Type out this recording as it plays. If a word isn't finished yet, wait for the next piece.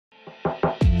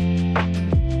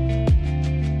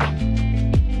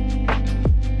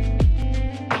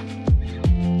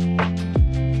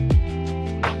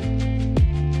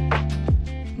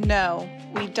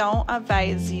don't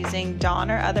advise using Dawn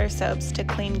or other soaps to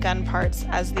clean gun parts,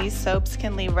 as these soaps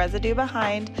can leave residue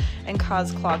behind and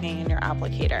cause clogging in your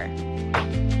applicator.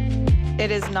 It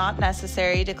is not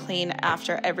necessary to clean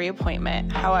after every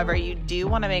appointment. However, you do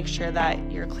want to make sure that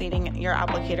you're cleaning your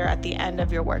applicator at the end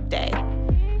of your workday.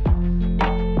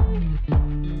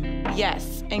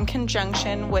 Yes, in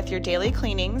conjunction with your daily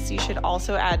cleanings, you should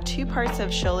also add 2 parts of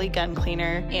SJOLIE gun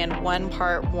cleaner and 1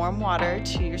 part warm water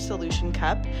to your solution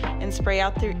cup and spray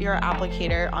out your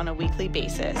applicator on a weekly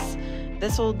basis.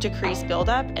 This will decrease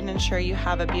buildup and ensure you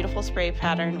have a beautiful spray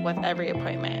pattern with every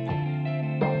appointment.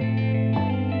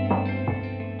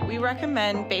 We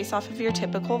recommend, based off of your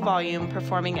typical volume,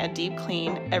 performing a deep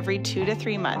clean every 2 to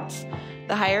 3 months.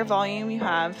 The higher volume you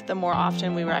have, the more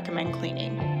often we recommend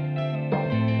cleaning.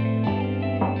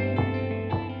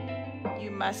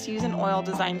 Must use an oil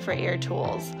designed for air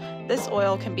tools. This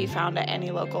oil can be found at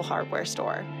any local hardware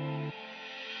store.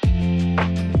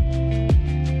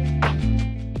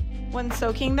 When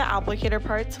soaking the applicator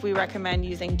parts, we recommend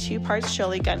using 2 parts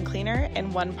SJOLIE gun cleaner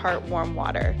and 1 part warm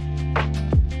water.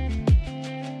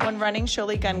 When running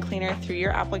SJOLIE gun cleaner through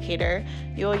your applicator,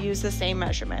 you will use the same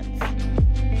measurements.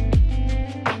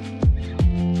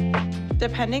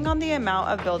 Depending on the amount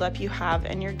of buildup you have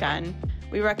in your gun,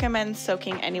 we recommend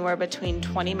soaking anywhere between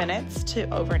 20 minutes to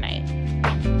overnight.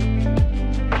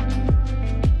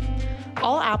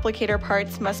 All applicator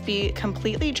parts must be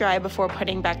completely dry before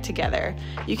putting back together.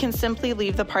 You can simply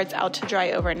leave the parts out to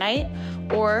dry overnight,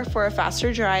 or for a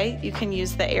faster dry, you can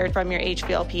use the air from your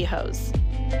HVLP hose.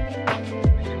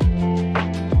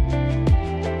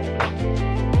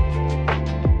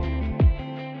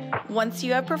 Once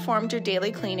you have performed your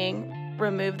daily cleaning,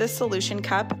 remove the solution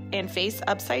cup and face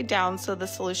upside down so the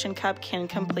solution cup can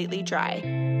completely dry.